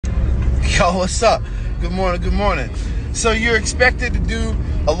Yo, what's up? Good morning, good morning. So you're expected to do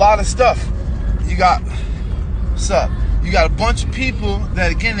a lot of stuff. You got, what's up? You got a bunch of people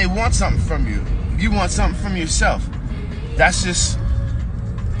that, again, they want something from you. You want something from yourself. That's just,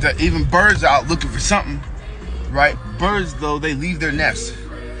 that even birds are out looking for something, right? Birds, though, they leave their nest.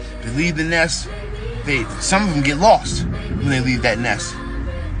 They leave the nest. Some of them get lost when they leave that nest.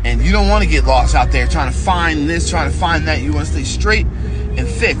 And you don't want to get lost out there trying to find this, trying to find that. You want to stay straight and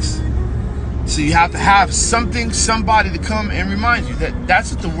fixed. So you have to have something, somebody to come and remind you that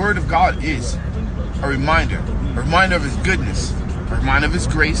that's what the Word of God is. A reminder of His goodness, a reminder of His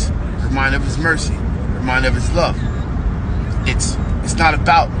grace, a reminder of His mercy, a reminder of His love. It's not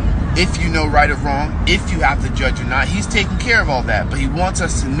about if you know right or wrong, if you have to judge or not. He's taking care of all that, but He wants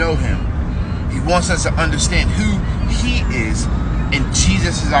us to know Him. He wants us to understand who He is, and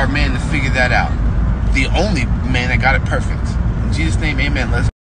Jesus is our man to figure that out. The only man that got it perfect. In Jesus' name, amen. Let's